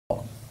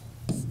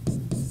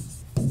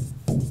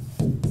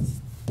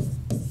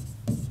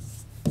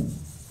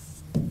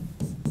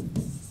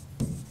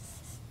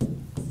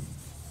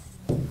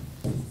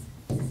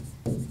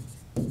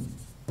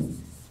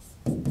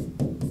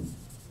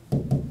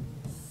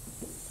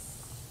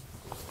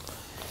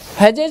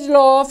Hess's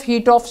law of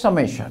heat of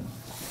summation.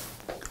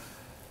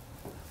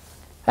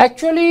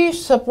 Actually,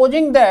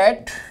 supposing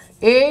that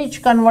A is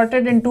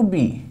converted into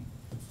B,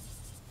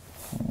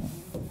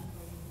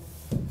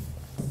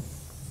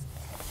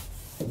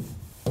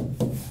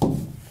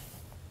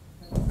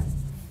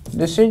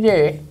 this is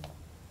A,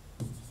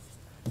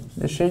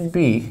 this is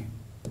B.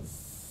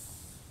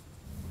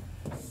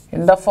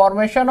 In the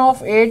formation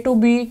of A to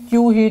B,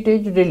 Q heat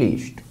is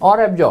released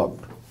or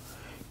absorbed.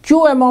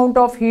 Q amount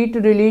of heat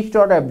released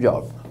or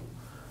absorbed.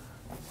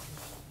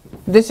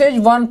 This is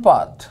one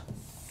path.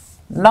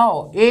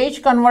 Now A is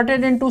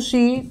converted into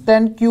C,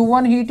 then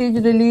Q1 heat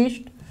is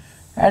released,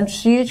 and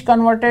C is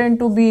converted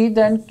into B,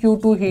 then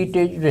Q2 heat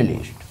is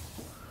released.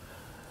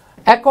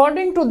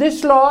 According to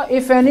this law,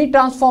 if any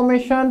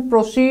transformation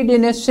proceed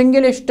in a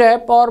single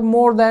step or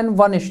more than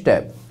one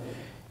step,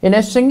 in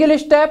a single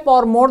step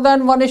or more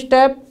than one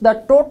step,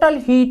 the total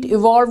heat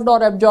evolved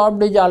or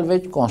absorbed is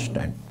always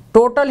constant.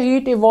 Total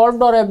heat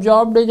evolved or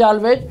absorbed is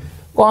always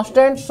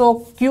constant.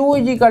 So Q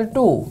is equal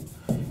to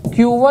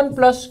Q1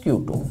 plus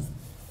Q2.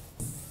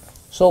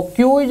 So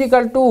Q is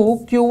equal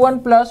to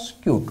Q1 plus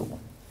Q2.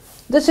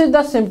 This is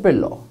the simple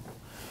law.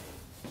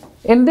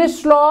 In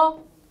this law,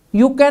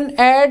 you can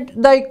add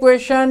the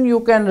equation, you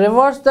can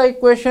reverse the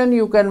equation,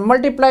 you can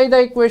multiply the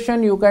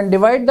equation, you can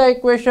divide the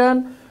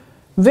equation.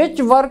 Which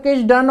work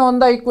is done on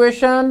the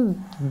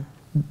equation?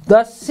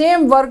 The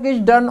same work is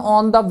done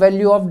on the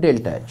value of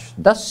delta H.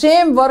 The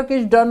same work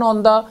is done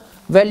on the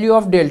value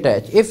of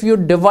delta H. If you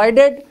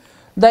divided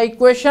the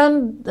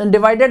equation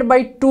divided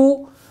by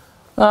 2,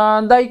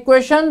 the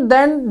equation,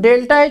 then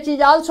delta H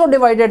is also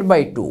divided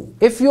by 2.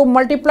 If you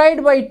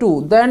multiplied by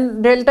 2,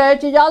 then delta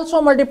H is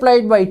also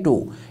multiplied by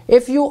 2.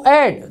 If you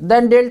add,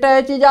 then delta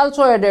H is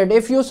also added.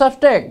 If you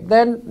subtract,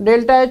 then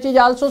delta H is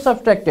also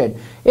subtracted.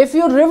 If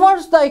you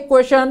reverse the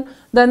equation,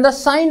 then the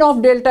sign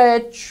of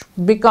delta H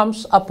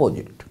becomes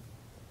opposite.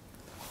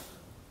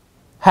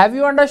 Have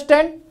you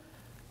understand?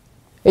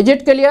 Is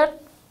it clear?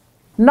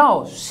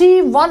 Now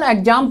see one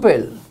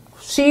example.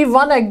 See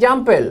one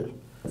example.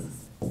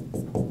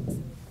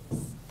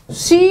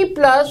 C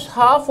plus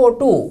half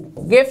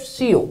O2 gives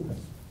CO.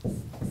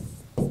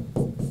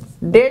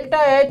 Delta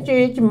H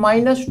is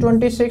minus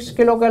 26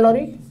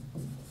 kilocalorie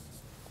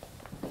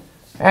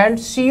and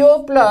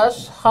CO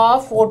plus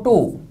half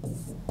O2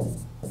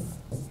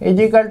 is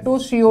equal to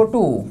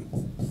CO2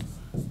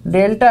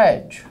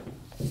 delta H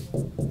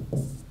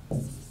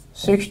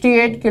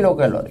 68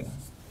 kilocalorie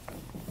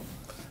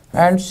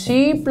and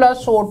C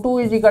plus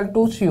O2 is equal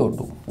to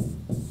CO2.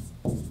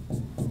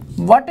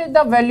 What is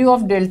the value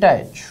of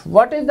delta H?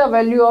 What is the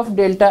value of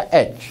delta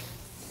H?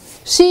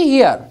 See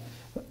here,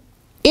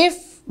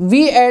 if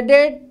we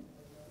added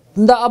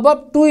the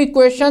above two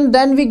equations,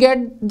 then we get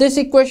this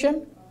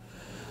equation.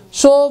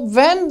 So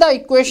when the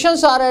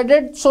equations are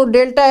added, so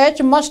delta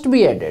H must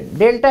be added.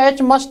 Delta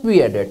H must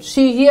be added.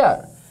 See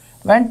here,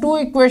 when two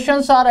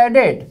equations are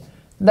added,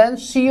 then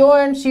CO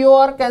and CO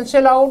are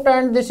cancelled out,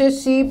 and this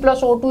is C plus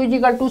O2 is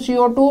equal to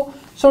CO2.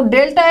 So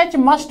delta H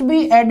must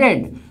be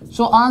added.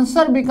 So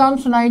answer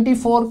becomes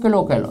 94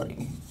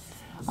 kilocalorie.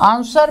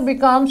 Answer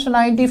becomes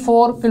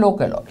 94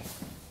 kilocalorie.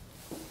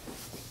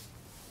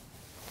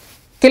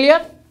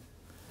 Clear?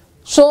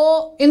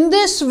 So in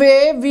this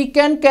way we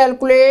can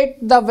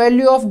calculate the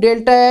value of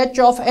delta H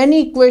of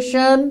any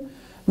equation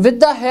with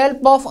the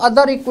help of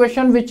other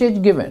equation which is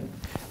given.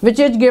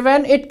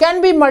 It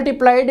can be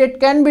multiplied, it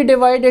can be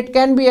divided, it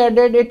can be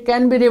added, it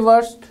can be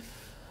reversed.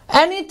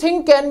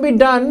 Anything can be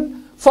done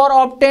for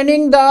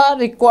obtaining the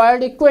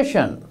required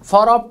equation.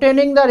 For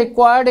obtaining the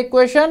required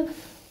equation,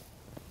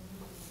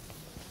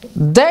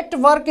 that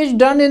work is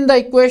done in the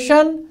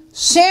equation,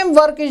 same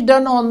work is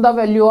done on the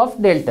value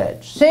of delta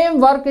H.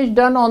 Same work is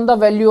done on the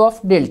value of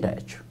delta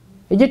H.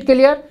 Is it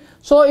clear?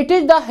 So it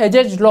is the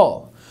Hess's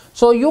law.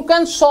 So you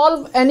can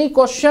solve any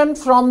question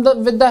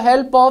with the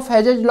help of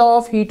Hess's law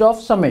of heat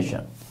of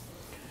summation.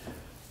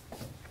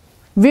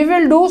 We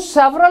will do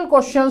several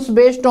questions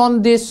based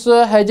on this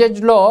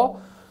Hess's law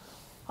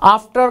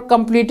after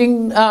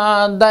completing the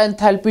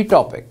enthalpy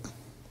topic.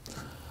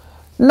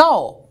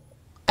 Now,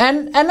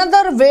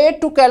 another way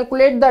to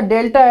calculate the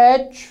delta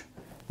H,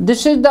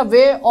 this is the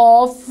way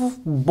of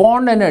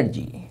bond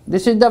energy.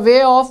 This is the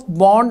way of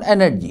bond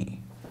energy.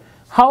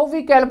 How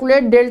we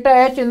calculate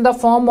delta H in the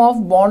form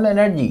of bond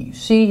energy?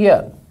 See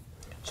here.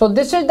 So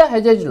this is the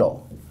Hess's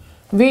law.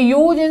 We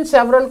use in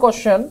several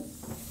questions.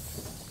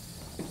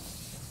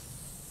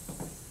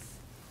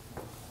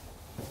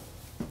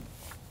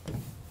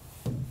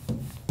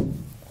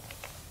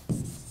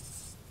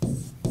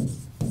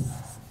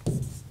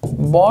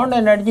 Bond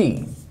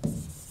energy.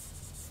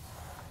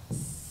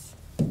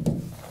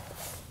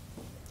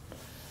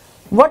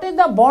 What is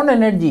the bond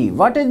energy?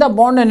 What is the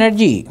bond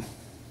energy?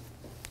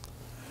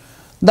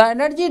 The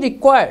energy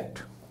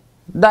required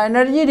the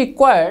energy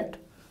required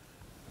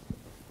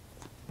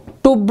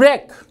to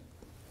break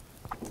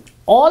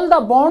all the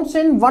bonds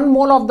in 1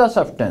 mole of the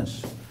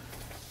substance.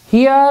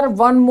 Here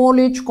 1 mole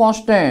is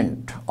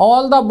constant.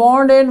 All the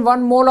bond in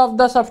 1 mole of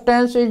the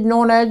substance is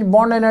known as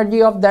bond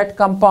energy of that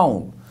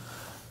compound.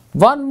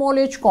 1 mole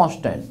is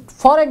constant.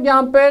 For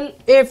example,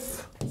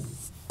 if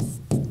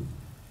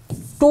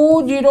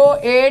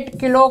 208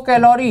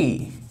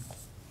 kilocalorie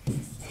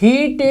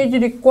heat is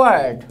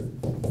required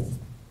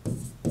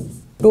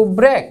to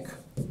break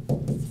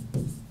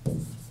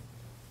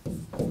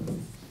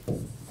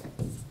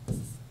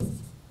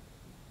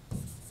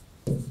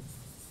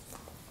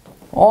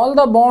all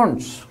the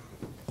bonds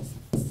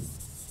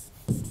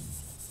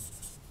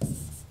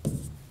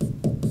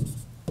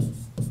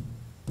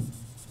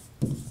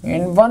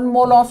in 1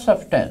 mole of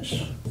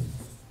substance,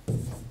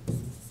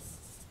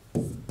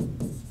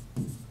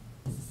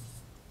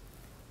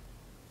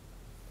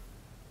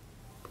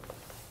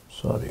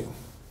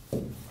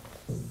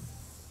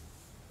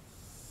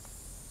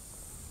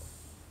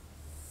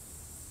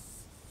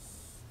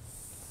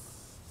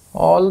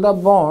 all the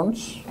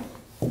bonds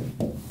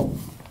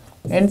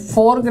in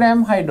 4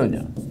 gram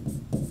hydrogen.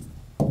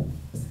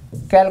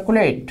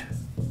 Calculate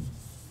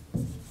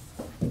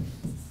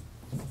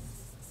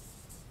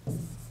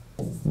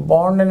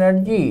bond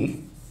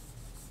energy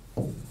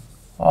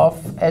of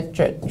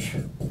HH.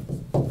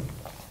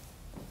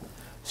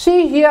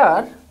 See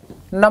here,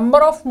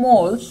 number of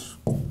moles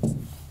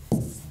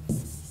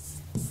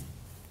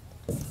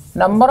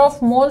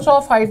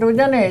of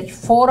hydrogen is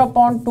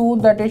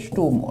 4/2, that is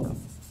 2 mole,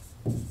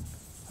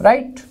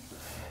 right?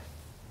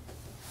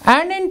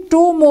 And in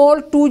 2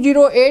 mole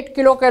 208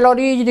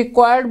 kilocalorie is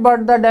required,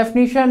 but the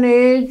definition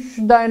is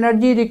the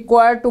energy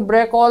required to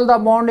break all the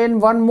bond in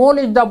 1 mole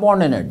is the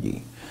bond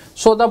energy.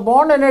 So the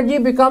bond energy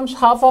becomes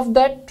half of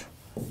that.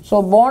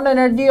 So bond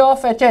energy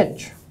of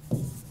HH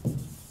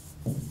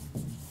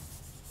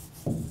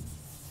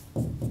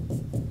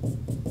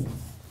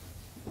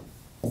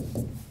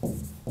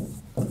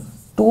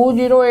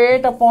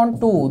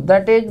 (208/2),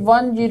 that is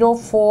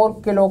 104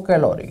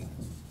 kilocalorie.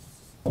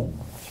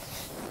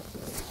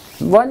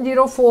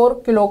 104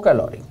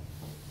 kilocalorie.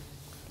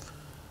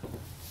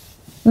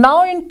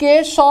 Now in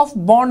case of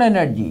bond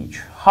energies,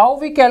 how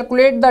we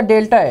calculate the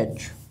delta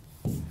H?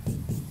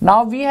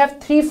 Now we have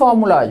 3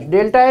 formulas.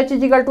 Delta H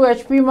is equal to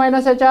HP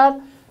minus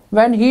HR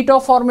when heat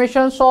of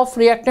formations of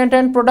reactant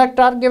and product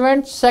are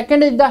given.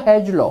 Second is the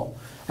Hess law.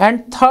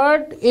 And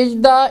third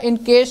is the, in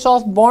case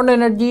of bond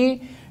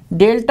energy,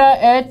 delta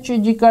H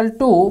is equal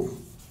to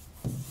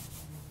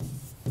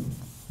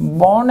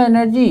bond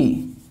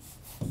energy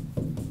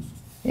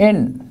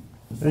in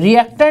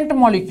reactant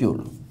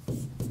molecule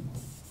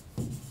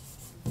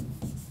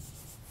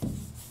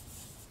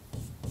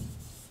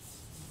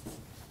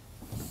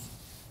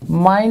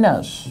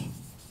minus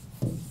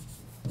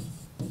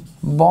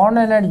bond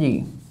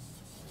energy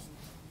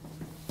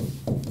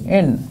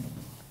in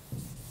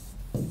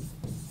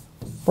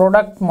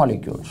product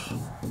molecules.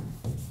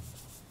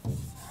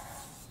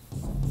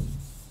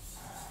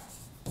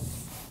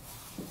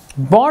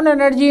 Bond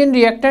energy in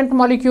reactant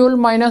molecule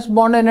minus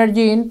bond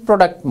energy in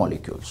product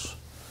molecules.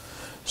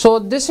 So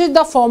this is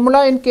the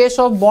formula in case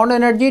of bond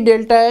energy,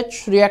 delta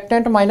H,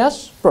 reactant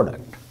minus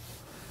product.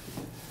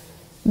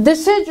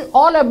 This is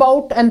all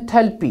about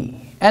enthalpy.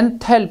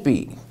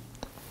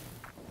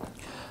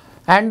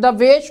 And the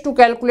ways to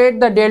calculate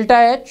the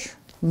delta H,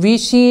 we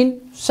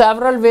seen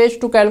several ways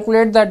to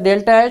calculate the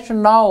delta H.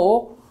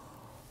 Now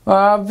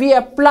we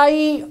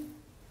apply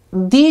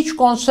these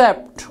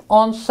concepts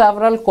on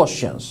several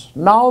questions.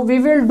 Now we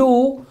will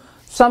do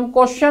some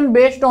question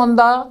based on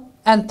the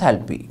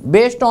enthalpy,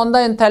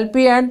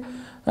 and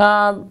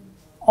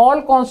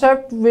all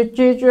concept which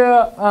is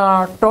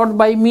taught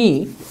by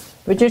me.